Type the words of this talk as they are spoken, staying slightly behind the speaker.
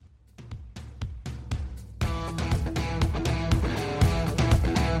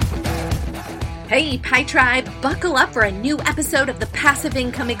Hey, Pi Tribe, buckle up for a new episode of the Passive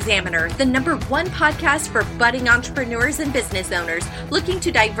Income Examiner, the #1 podcast for budding entrepreneurs and business owners looking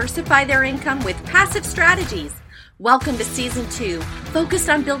to diversify their income with passive strategies. Welcome to Season 2, focused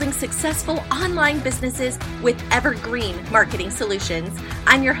on building successful online businesses with evergreen marketing solutions.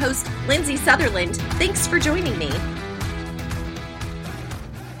 I'm your host, Lindsay Sutherland. Thanks for joining me.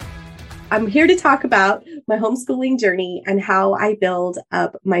 I'm here to talk about my homeschooling journey and how I build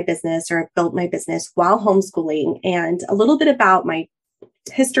up my business or built my business while homeschooling, and a little bit about my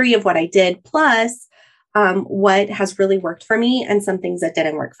history of what I did, plus what has really worked for me and some things that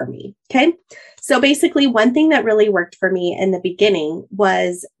didn't work for me. Okay. So basically, one thing that really worked for me in the beginning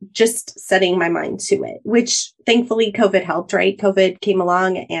was just setting my mind to it, which thankfully COVID helped, right? COVID came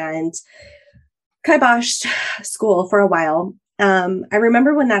along and kiboshed school for a while. I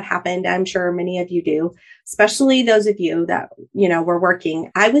remember when that happened. I'm sure many of you do, especially those of you that, were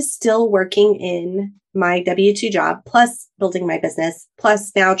working. I was still working in my W-2 job, plus building my business,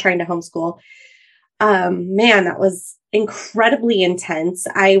 plus now trying to homeschool. Man, that was incredibly intense.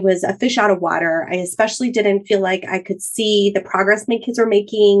 I was a fish out of water. I especially didn't feel like I could see the progress my kids were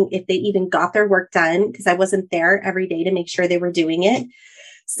making, if they even got their work done, because I wasn't there every day to make sure they were doing it.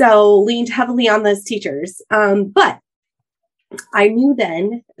 So leaned heavily on those teachers. But I knew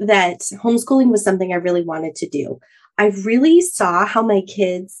then that homeschooling was something I really wanted to do. I really saw how my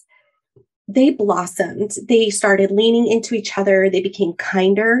kids, they blossomed. They started leaning into each other. They became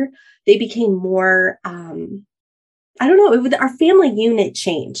kinder. They became more, our family unit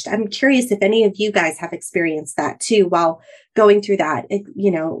changed. I'm curious if any of you guys have experienced that too while going through that,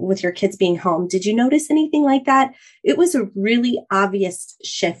 with your kids being home. Did you notice anything like that? It was a really obvious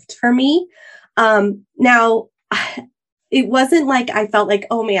shift for me. Now, it wasn't like I felt like,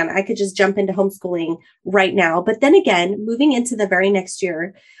 oh man, I could just jump into homeschooling right now. But then again, moving into the very next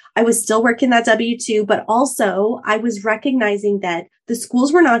year, I was still working that W-2, but also I was recognizing that the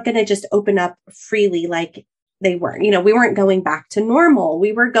schools were not going to just open up freely like they were. We weren't going back to normal.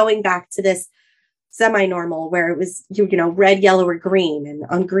 We were going back to this semi-normal where it was, red, yellow, or green. And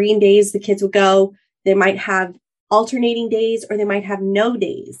on green days, the kids would go. They might have alternating days, or they might have no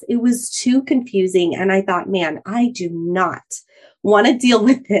days. It was too confusing. And I thought, man, I do not want to deal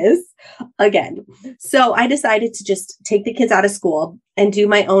with this again. So I decided to just take the kids out of school and do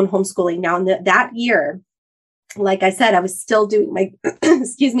my own homeschooling. Now, in that year, like I said, I was still doing my,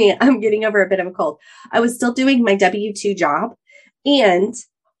 excuse me, I'm getting over a bit of a cold. I was still doing my W-2 job and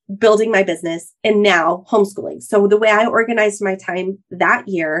building my business, and now homeschooling. So the way I organized my time that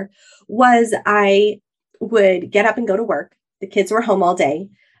year was I would get up and go to work. The kids were home all day.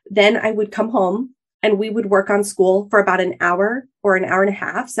 Then I would come home and we would work on school for about an hour or an hour and a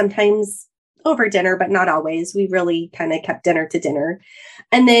half, sometimes over dinner, but not always. We really kind of kept dinner to dinner.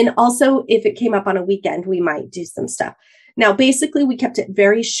 And then also, if it came up on a weekend, we might do some stuff. Now, basically, we kept it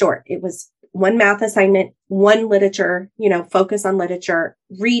very short. It was one math assignment, one literature, focus on literature,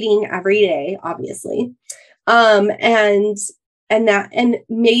 reading every day, obviously. And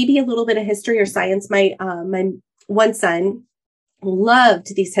maybe a little bit of history or science. My one son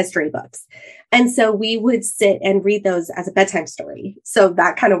loved these history books. And so we would sit and read those as a bedtime story. So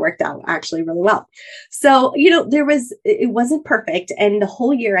that kind of worked out actually really well. So, it wasn't perfect. And the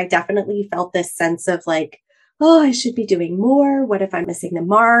whole year, I definitely felt this sense of like, oh, I should be doing more. What if I'm missing the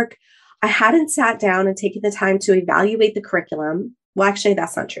mark? I hadn't sat down and taken the time to evaluate the curriculum. Well, actually,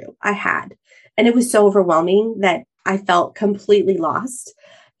 that's not true. I had. And it was so overwhelming that I felt completely lost.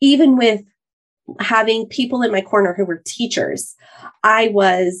 Even with having people in my corner who were teachers, I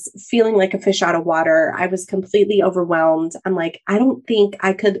was feeling like a fish out of water. I was completely overwhelmed. I'm like, I don't think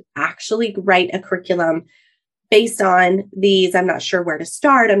I could actually write a curriculum based on these. I'm not sure where to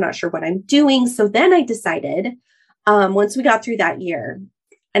start. I'm not sure what I'm doing. So then I decided, once we got through that year,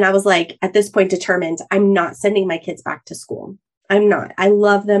 and I was like, at this point, determined, I'm not sending my kids back to school. I'm not. I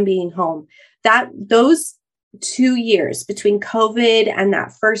love them being home. Those 2 years between COVID and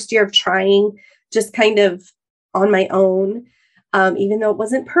that first year of trying just kind of on my own, even though it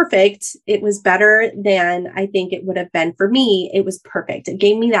wasn't perfect, it was better than I think it would have been for me. It was perfect. It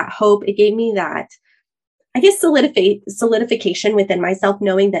gave me that hope. It gave me that, I guess, solidification within myself,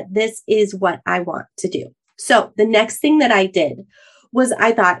 knowing that this is what I want to do. So the next thing that I did was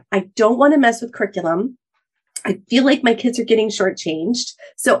I thought, I don't want to mess with curriculum. I feel like my kids are getting shortchanged.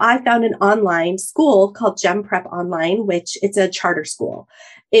 So I found an online school called Gem Prep Online, which it's a charter school.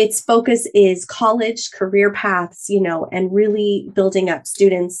 Its focus is college, career paths, and really building up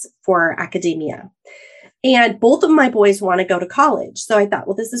students for academia. And both of my boys want to go to college. So I thought,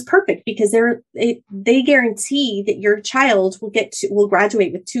 well, this is perfect because they guarantee that your child will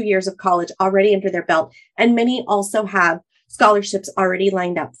graduate with 2 years of college already under their belt. And many also have scholarships already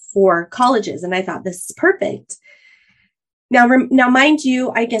lined up for colleges. And I thought, this is perfect. Now, mind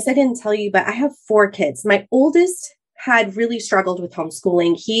you, I guess I didn't tell you, but I have 4 kids. My oldest had really struggled with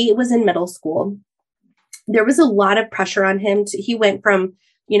homeschooling. He was in middle school. There was a lot of pressure on him. He went from,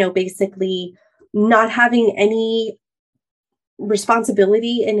 basically not having any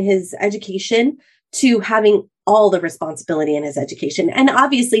responsibility in his education to having all the responsibility in his education. And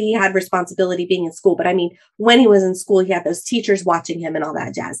obviously he had responsibility being in school, but I mean, when he was in school, he had those teachers watching him and all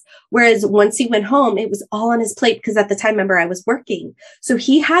that jazz. Whereas once he went home, it was all on his plate because at the time, remember, I was working. So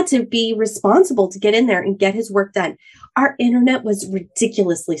he had to be responsible to get in there and get his work done. Our internet was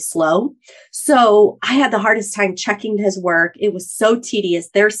ridiculously slow. So I had the hardest time checking his work. It was so tedious.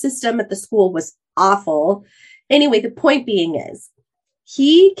 Their system at the school was awful. Anyway, the point being is,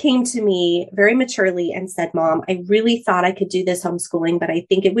 he came to me very maturely and said, Mom, I really thought I could do this homeschooling, but I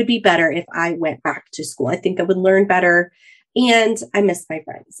think it would be better if I went back to school. I think I would learn better. And I miss my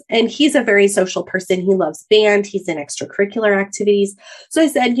friends. And he's a very social person. He loves band. He's in extracurricular activities. So I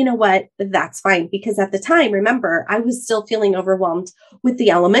said, you know what? That's fine. Because at the time, remember, I was still feeling overwhelmed with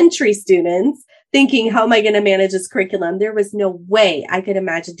the elementary students, thinking, how am I going to manage this curriculum? There was no way I could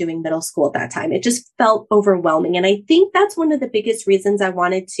imagine doing middle school at that time. It just felt overwhelming. And I think that's one of the biggest reasons I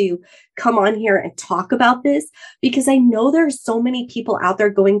wanted to come on here and talk about this, because I know there are so many people out there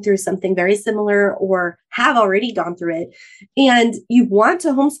going through something very similar or have already gone through it. And you want to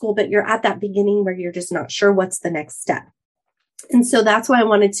homeschool, but you're at that beginning where you're just not sure what's the next step. And so that's why I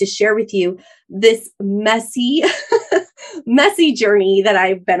wanted to share with you this messy journey that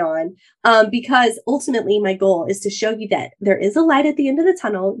I've been on, because ultimately my goal is to show you that there is a light at the end of the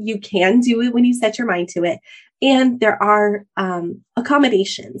tunnel. You can do it when you set your mind to it. And there are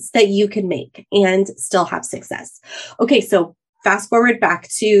accommodations that you can make and still have success. Okay, so fast forward back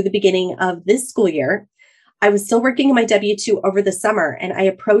to the beginning of this school year. I was still working in my W-2 over the summer, and I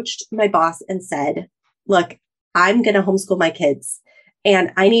approached my boss and said, look, I'm going to homeschool my kids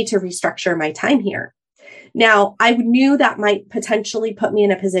and I need to restructure my time here. Now, I knew that might potentially put me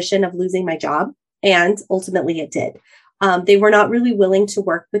in a position of losing my job, and ultimately it did. They were not really willing to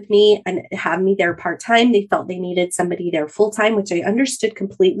work with me and have me there part-time. They felt they needed somebody there full-time, which I understood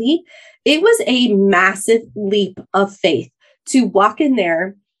completely. It was a massive leap of faith to walk in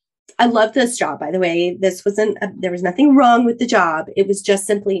there. I love this job, by the way. There was nothing wrong with the job. It was just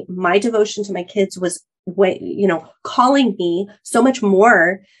simply my devotion to my kids was calling me so much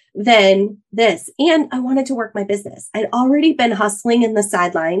more than this. And I wanted to work my business. I'd already been hustling in the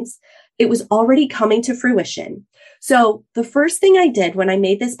sidelines. It was already coming to fruition. So the first thing I did when I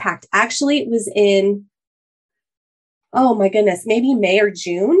made this pact, actually it was in, oh my goodness, maybe May or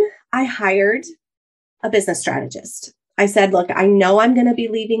June, I hired a business strategist. I said, look, I know I'm going to be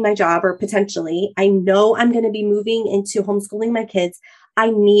leaving my job, or potentially, I know I'm going to be moving into homeschooling my kids. I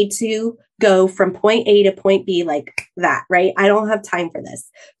need to go from point A to point B like that, right? I don't have time for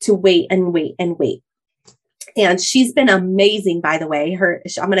this to wait and wait and wait. And she's been amazing, by the way.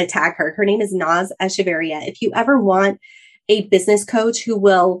 I'm going to tag her. Her name is Naz Echeverria. If you ever want a business coach who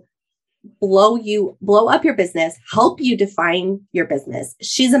will blow up your business, help you define your business,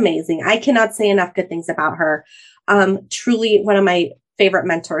 she's amazing. I cannot say enough good things about her. Truly one of my favorite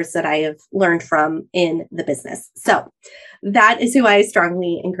mentors that I have learned from in the business. So that is who I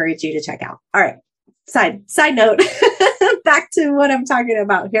strongly encourage you to check out. All right. Side note, back to what I'm talking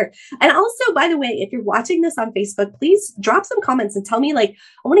about here. And also, by the way, if you're watching this on Facebook, please drop some comments and tell me, I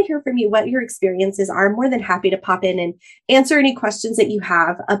want to hear from you what your experiences are. I'm more than happy to pop in and answer any questions that you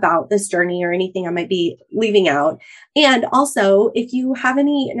have about this journey or anything I might be leaving out. And also, if you have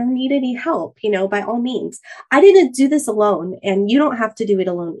any or need any help, by all means. I didn't do this alone, and you don't have to do it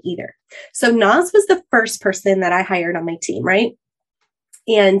alone either. So Naz was the first person that I hired on my team, right?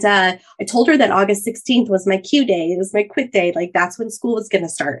 And I told her that August 16th was my Q day. It was my quit day. That's when school was going to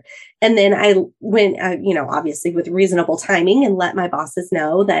start. And then I went, obviously with reasonable timing, and let my bosses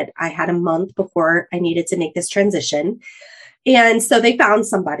know that I had a month before I needed to make this transition. And so they found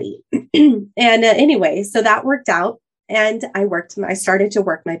somebody. And anyway, so that worked out. And I started to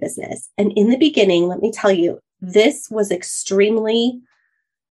work my business. And in the beginning, let me tell you, this was extremely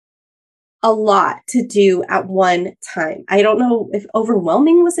a lot to do at one time. I don't know if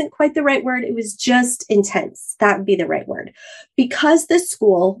overwhelming wasn't quite the right word. It was just intense. That would be the right word. Because the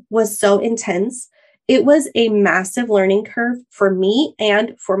school was so intense, it was a massive learning curve for me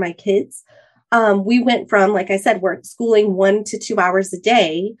and for my kids. We went from, like I said, we're schooling 1 to 2 hours a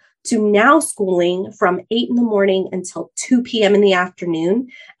day to now schooling from 8 in the morning until 2 p.m. in the afternoon.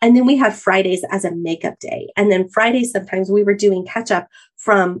 And then we had Fridays as a makeup day. And then Fridays, sometimes we were doing catch up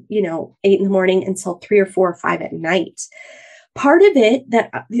from, 8 in the morning until 3 or 4 or 5 at night. Part of it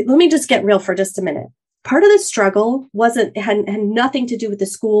let me just get real for just a minute. Part of the struggle had nothing to do with the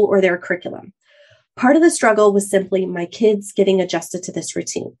school or their curriculum. Part of the struggle was simply my kids getting adjusted to this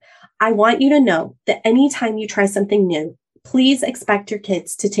routine. I want you to know that anytime you try something new, please expect your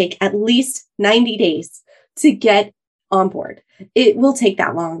kids to take at least 90 days to get on board. It will take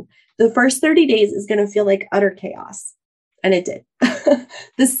that long. The first 30 days is going to feel like utter chaos. And it did.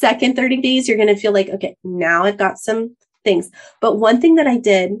 The second 30 days, you're going to feel like, okay, now I've got some things. But one thing that I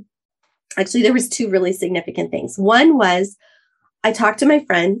did, actually, there was 2 really significant things. One was I talked to my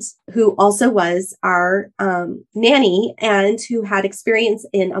friend who also was our nanny and who had experience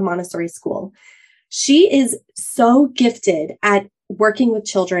in a Montessori school. She is so gifted at working with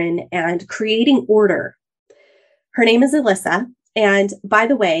children and creating order. Her name is Alyssa. And by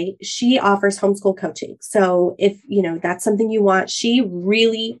the way, she offers homeschool coaching. So if, that's something you want, she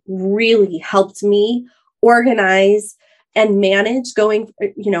really, really helped me organize and manage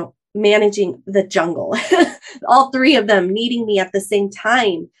managing the jungle, all 3 of them needing me at the same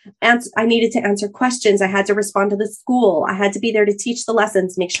time. And I needed to answer questions. I had to respond to the school. I had to be there to teach the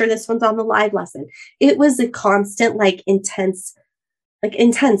lessons, make sure this one's on the live lesson. It was a constant, intense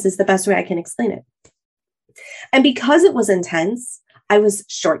is the best way I can explain it. And because it was intense, I was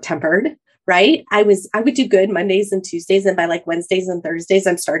short-tempered, right? I would do good Mondays and Tuesdays. And by Wednesdays and Thursdays,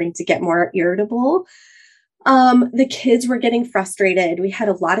 I'm starting to get more irritable. The kids were getting frustrated. We had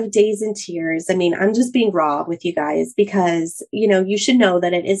a lot of days in tears. I mean, I'm just being raw with you guys because, you should know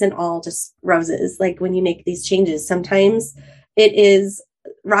that it isn't all just roses. When you make these changes, sometimes it is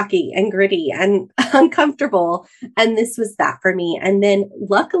rocky and gritty and uncomfortable. And this was that for me. And then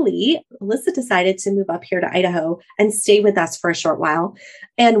luckily, Alyssa decided to move up here to Idaho and stay with us for a short while.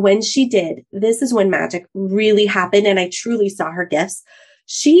 And when she did, this is when magic really happened. And I truly saw her gifts.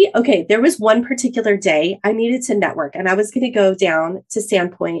 There was one particular day I needed to network and I was going to go down to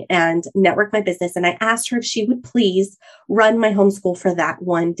Sandpoint and network my business. And I asked her if she would please run my homeschool for that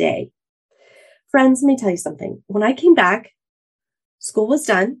one day. Friends, let me tell you something. When I came back, school was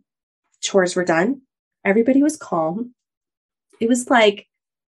done. Chores were done. Everybody was calm. It was like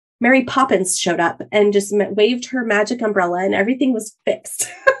Mary Poppins showed up and just waved her magic umbrella and everything was fixed.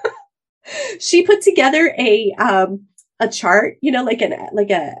 She put together a chart, like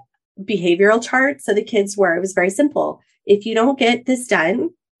a behavioral chart. So the kids it was very simple. If you don't get this done,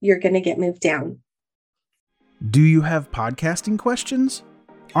 you're going to get moved down. Do you have podcasting questions?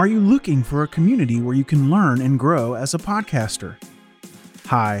 Are you looking for a community where you can learn and grow as a podcaster?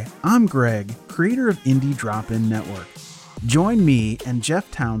 Hi, I'm Greg, creator of Indie Drop-In Network. Join me and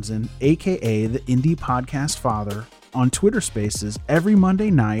Jeff Townsend, aka the Indie Podcast Father, on Twitter Spaces every Monday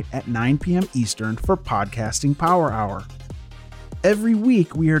night at 9 p.m. Eastern for Podcasting Power Hour. Every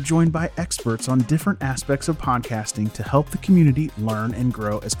week, we are joined by experts on different aspects of podcasting to help the community learn and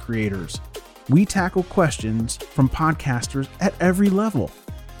grow as creators. We tackle questions from podcasters at every level.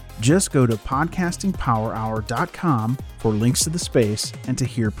 Just go to podcastingpowerhour.com for links to the space and to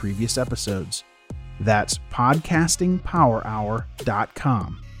hear previous episodes. That's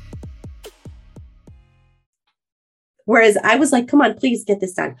podcastingpowerhour.com. Whereas I was like, come on, please get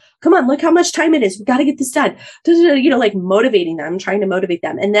this done. Come on, look how much time it is. We got to get this done. Motivating them, trying to motivate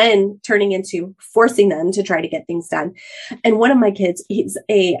them, and then turning into forcing them to try to get things done. And one of my kids, he's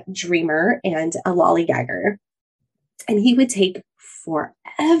a dreamer and a lollygagger. And he would take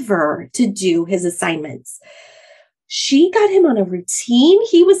forever to do his assignments. She got him on a routine.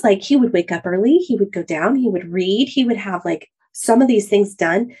 He was he would wake up early. He would go down. He would read. He would have some of these things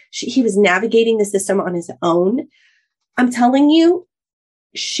done. He was navigating the system on his own. I'm telling you,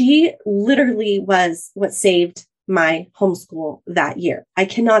 she literally was what saved my homeschool that year. I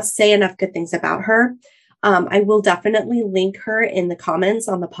cannot say enough good things about her. I will definitely link her in the comments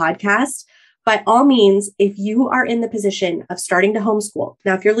on the podcast. By all means, if you are in the position of starting to homeschool,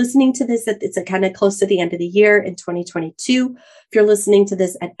 now, if you're listening to this, it's kind of close to the end of the year in 2022. If you're listening to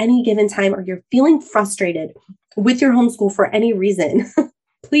this at any given time, or you're feeling frustrated with your homeschool for any reason,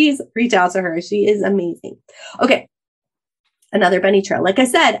 please reach out to her. She is amazing. Okay. Another bunny trail. Like I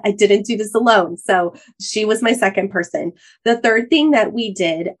said, I didn't do this alone. So she was my second person. The third thing that we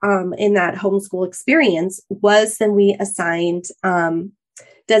did in that homeschool experience was then we assigned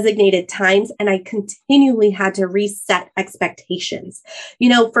designated times, and I continually had to reset expectations.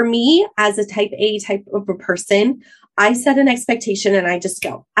 For me, as a type of a person, I set an expectation and I just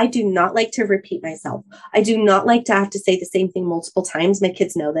go. I do not like to repeat myself. I do not like to have to say the same thing multiple times. My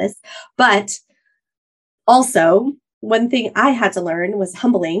kids know this. But also, one thing I had to learn was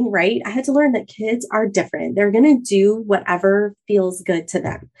humbling, right? I had to learn that kids are different. They're going to do whatever feels good to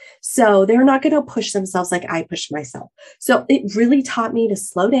them. So they're not going to push themselves like I push myself. So it really taught me to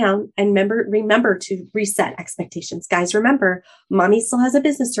slow down and remember to reset expectations. Guys, remember, mommy still has a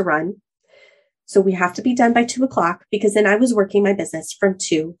business to run. So we have to be done by 2:00 because then I was working my business from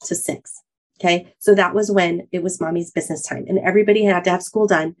 2 to 6. Okay. So that was when it was mommy's business time and everybody had to have school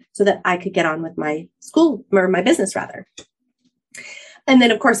done so that I could get on with my school or my business rather. And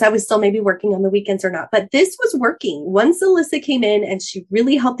then of course I was still maybe working on the weekends or not, but this was working. Once Alyssa came in and she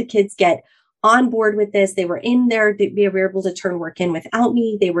really helped the kids get on board with this, they were in there, they were able to turn work in without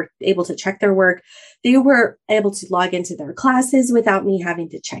me. They were able to check their work. They were able to log into their classes without me having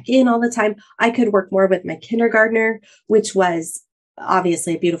to check in all the time. I could work more with my kindergartner, which was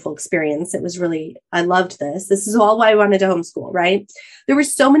obviously a beautiful experience. It was really, I loved this. This is all why I wanted to homeschool, right? There were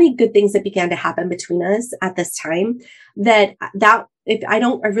so many good things that began to happen between us at this time that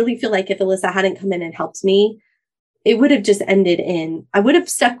I really feel like if Alyssa hadn't come in and helped me, it would have just ended I would have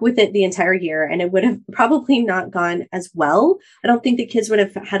stuck with it the entire year and it would have probably not gone as well. I don't think the kids would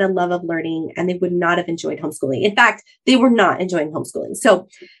have had a love of learning and they would not have enjoyed homeschooling. In fact, they were not enjoying homeschooling. So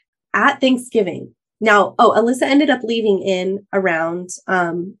at Thanksgiving, Alyssa ended up leaving in around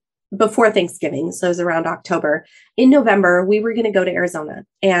before Thanksgiving. So it was around October. In November, we were going to go to Arizona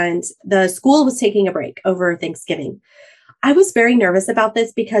and the school was taking a break over Thanksgiving. I was very nervous about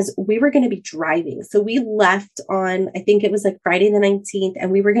this because we were going to be driving. So we left on, I think it was like Friday the 19th,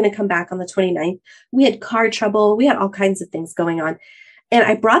 and we were going to come back on the 29th. We had car trouble. We had all kinds of things going on. And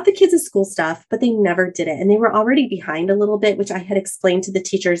I brought the kids' school stuff, but they never did it. And they were already behind a little bit, which I had explained to the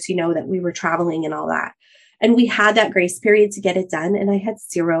teachers, that we were traveling and all that. And we had that grace period to get it done. And I had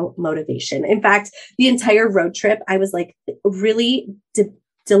zero motivation. In fact, the entire road trip, I was like really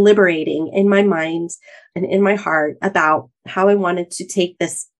deliberating in my mind and in my heart about how I wanted to take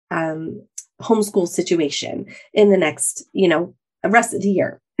this homeschool situation in the next, rest of the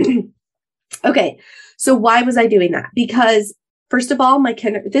year. Okay. So why was I doing that? Because first of all,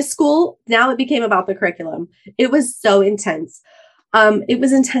 this school, now it became about the curriculum. It was so intense. It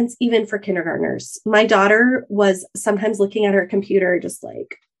was intense even for kindergartners. My daughter was sometimes looking at her computer, just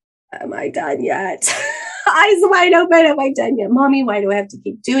like, am I done yet? Eyes wide open. Am I done yet? Mommy, why do I have to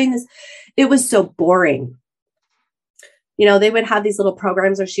keep doing this? It was so boring. They would have these little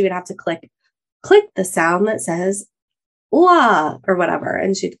programs where she would have to click the sound that says la or whatever.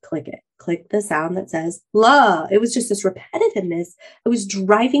 And she'd click the sound that says la. It was just this repetitiveness. It was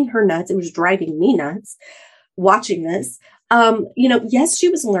driving her nuts. It was driving me nuts watching this. Yes, she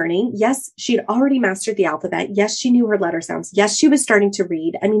was learning. Yes, she had already mastered the alphabet. Yes, she knew her letter sounds. Yes, she was starting to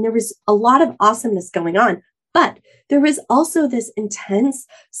read. I mean, there was a lot of awesomeness going on, but there was also this intense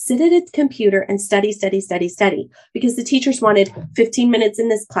sit at a computer and study, because the teachers wanted 15 minutes in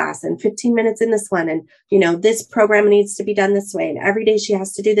this class and 15 minutes in this one. And, this program needs to be done this way. And every day she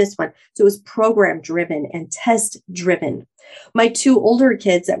has to do this one. So it was program driven and test driven. My two older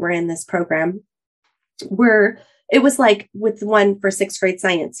kids that were in this program it was like with one for 6th grade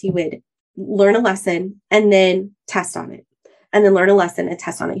science, he would learn a lesson and then test on it and then learn a lesson and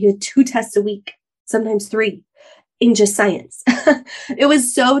test on it. He had 2 tests a week, sometimes 3 in just science. It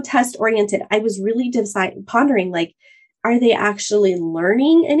was so test oriented. I was really pondering, like, are they actually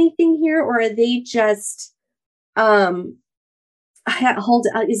learning anything here? Or are they just, is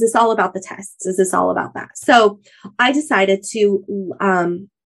this all about the tests? Is this all about that? So I decided to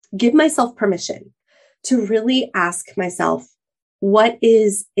give myself permission to really ask myself what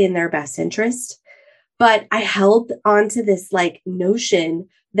is in their best interest. But I held on to this notion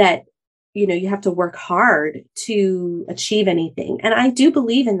that, you have to work hard to achieve anything. And I do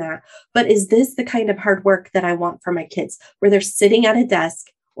believe in that. But is this the kind of hard work that I want for my kids, where they're sitting at a desk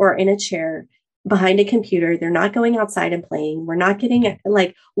or in a chair behind a computer? They're not going outside and playing. We're not getting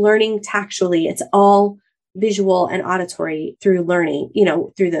learning tactually. It's all visual and auditory through learning,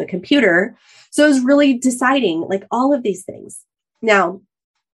 through the computer. So I was really deciding all of these things. Now,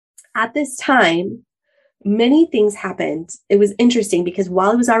 at this time, many things happened. It was interesting because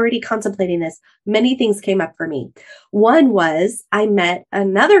while I was already contemplating this, many things came up for me. One was I met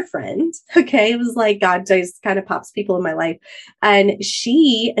another friend. Okay. It was like God just kind of pops people in my life. And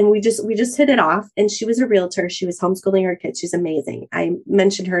we just hit it off, and she was a realtor. She was homeschooling her kids. She's amazing. I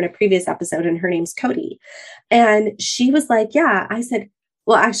mentioned her in a previous episode, and her name's Cody. And she was like, yeah, I said,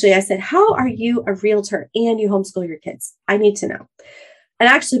 how are you a realtor and you homeschool your kids? I need to know. And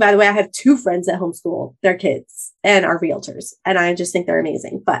actually, by the way, I have two friends that homeschool their kids and are realtors, and I just think they're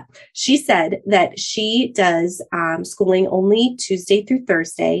amazing. But she said that she does schooling only Tuesday through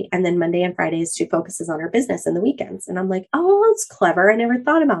Thursday, and then Monday and Fridays she focuses on her business and the weekends. And I'm like, oh, that's clever. I never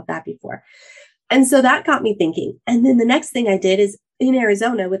thought about that before. And so that got me thinking. And then the next thing I did is in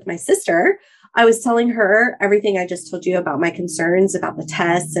Arizona with my sister, I was telling her everything I just told you about my concerns about the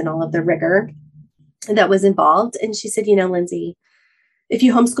tests and all of the rigor that was involved. And she said, Lindsay, if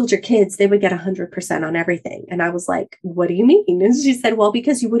you homeschooled your kids, they would get 100% on everything. And I was like, what do you mean? And she said, well,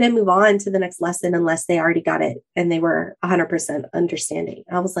 because you wouldn't move on to the next lesson unless they already got it and they were 100% understanding.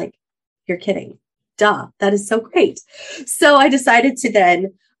 I was like, you're kidding. Duh. That is so great. So I decided to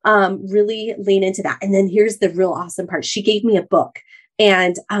then really lean into that. And then here's the real awesome part. She gave me a book,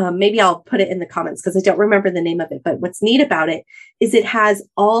 and maybe I'll put it in the comments because I don't remember the name of it. But what's neat about it is it has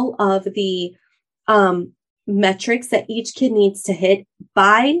all of the metrics that each kid needs to hit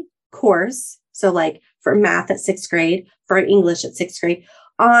by course. So like for math at 6th grade, for English at 6th grade,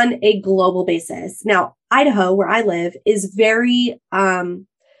 on a global basis. Now, Idaho, where I live, is very,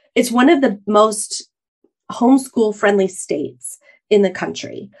 it's one of the most homeschool friendly states in the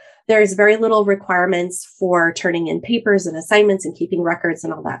country. There's very little requirements for turning in papers and assignments and keeping records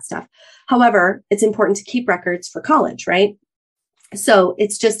and all that stuff. However, it's important to keep records for college, right? So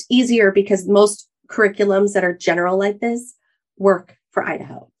it's just easier because most curriculums that are general like this work for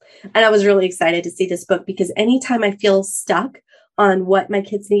Idaho. And I was really excited to see this book because anytime I feel stuck on what my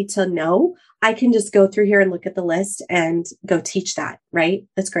kids need to know, I can just go through here and look at the list and go teach that, right?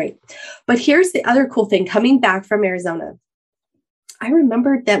 That's great. But here's the other cool thing. Coming back from Arizona, I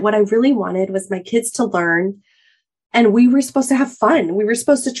remembered that what I really wanted was my kids to learn, and we were supposed to have fun. We were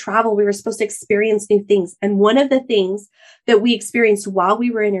supposed to travel. We were supposed to experience new things. And one of the things that we experienced while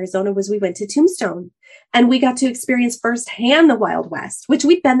we were in Arizona was we went to Tombstone, and we got to experience firsthand the Wild West, which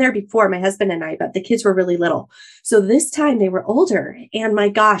we'd been there before, my husband and I, but the kids were really little. So this time they were older, and my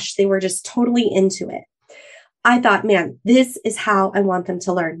gosh, they were just totally into it. I thought, man, this is how I want them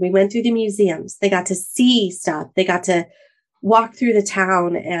to learn. We went through the museums. They got to see stuff. They got to walk through the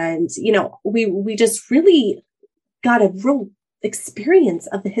town, and, we just really got a real experience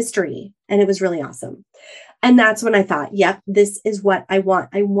of the history, and it was really awesome. And that's when I thought, yep, this is what I want.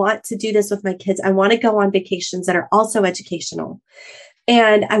 I want to do this with my kids. I want to go on vacations that are also educational,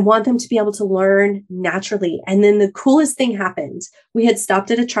 and I want them to be able to learn naturally. And then the coolest thing happened. We had stopped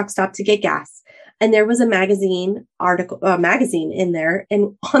at a truck stop to get gas, and there was a magazine in there.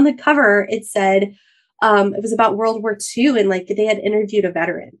 And on the cover, it said, it was about World War II, and like they had interviewed a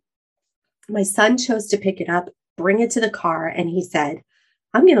veteran. My son chose to pick it up, bring it to the car, and he said,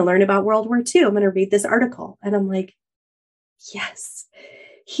 I'm going to learn about World War II. I'm going to read this article. And I'm like, yes,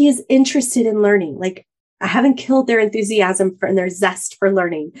 he is interested in learning. Like, I haven't killed their enthusiasm and their zest for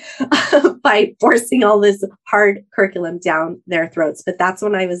learning by forcing all this hard curriculum down their throats. But that's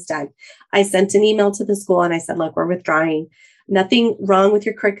when I was done. I sent an email to the school and I said, look, we're withdrawing. Nothing wrong with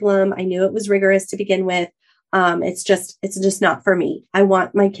your curriculum. I knew it was rigorous to begin with. It's just not for me. I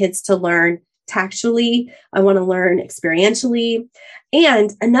want my kids to learn tactually. I want to learn experientially.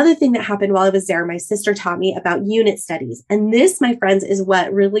 And another thing that happened while I was there, my sister taught me about unit studies. And this, my friends, is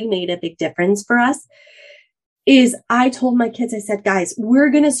what really made a big difference for us. Is I told my kids, I said, guys, we're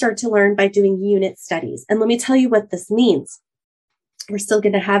going to start to learn by doing unit studies. And let me tell you what this means. We're still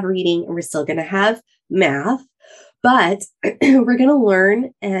going to have reading and we're still going to have math, but we're going to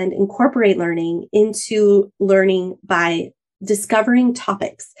learn and incorporate learning into learning by discovering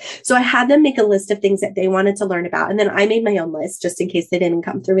topics. So I had them make a list of things that they wanted to learn about. And then I made my own list just in case they didn't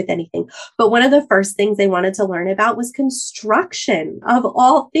come through with anything. But one of the first things they wanted to learn about was construction, of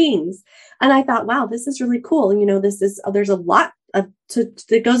all things. And I thought, wow, this is really cool. There's a lot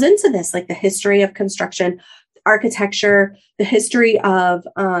that goes into this, like the history of construction, architecture, the history of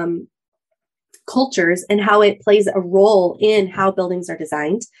cultures, and how it plays a role in how buildings are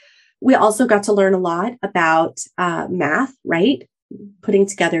designed. We also got to learn a lot about math, right? Putting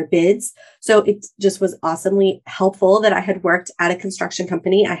together bids. So it just was awesomely helpful that I had worked at a construction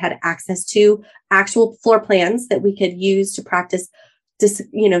company. I had access to actual floor plans that we could use to practice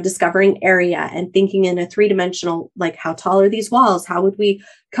discovering area and thinking in a three-dimensional, like how tall are these walls? How would we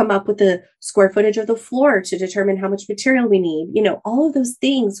come up with the square footage of the floor to determine how much material we need? All of those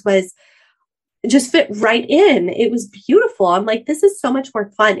things just fit right in. It was beautiful. I'm like, this is so much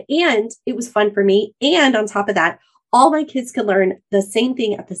more fun. And it was fun for me. And on top of that, all my kids could learn the same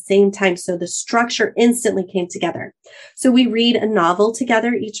thing at the same time. So the structure instantly came together. So we read a novel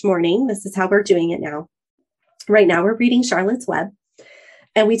together each morning. This is how we're doing it now. Right now, we're reading Charlotte's Web.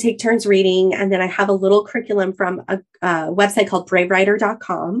 and we take turns reading. And then I have a little curriculum from a website called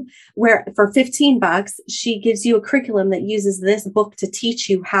bravewriter.com, where for $15, she gives you a curriculum that uses this book to teach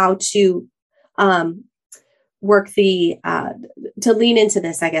you how to work to lean into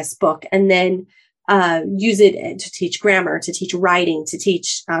this, I guess, book, and then use it to teach grammar, to teach writing, to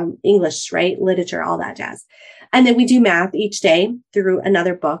teach English, right? Literature, all that jazz. And then we do math each day through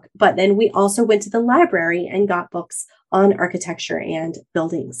another book. But then we also went to the library and got books on architecture and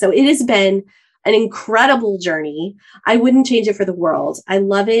building. So it has been an incredible journey. I wouldn't change it for the world. I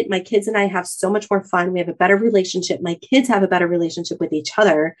love it. My kids and I have so much more fun. We have a better relationship. My kids have a better relationship with each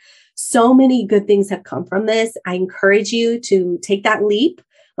other. So many good things have come from this. I encourage you to take that leap.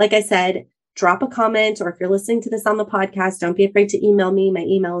 Like I said, drop a comment, or if you're listening to this on the podcast, don't be afraid to email me. My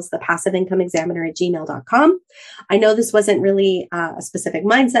email is thepassiveincomeexaminer@gmail.com. I know this wasn't really a specific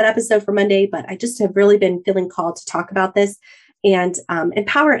mindset episode for Monday, but I just have really been feeling called to talk about this and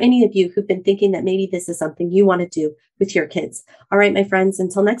empower any of you who've been thinking that maybe this is something you want to do with your kids. All right, my friends,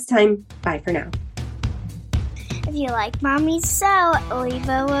 until next time, bye for now. If you like Mommy's Sew, leave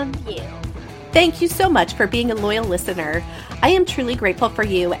a review. Thank you so much for being a loyal listener. I am truly grateful for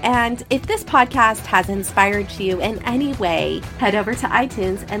you. And if this podcast has inspired you in any way, head over to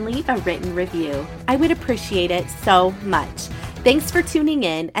iTunes and leave a written review. I would appreciate it so much. Thanks for tuning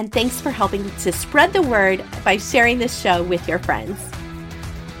in, and thanks for helping to spread the word by sharing this show with your friends.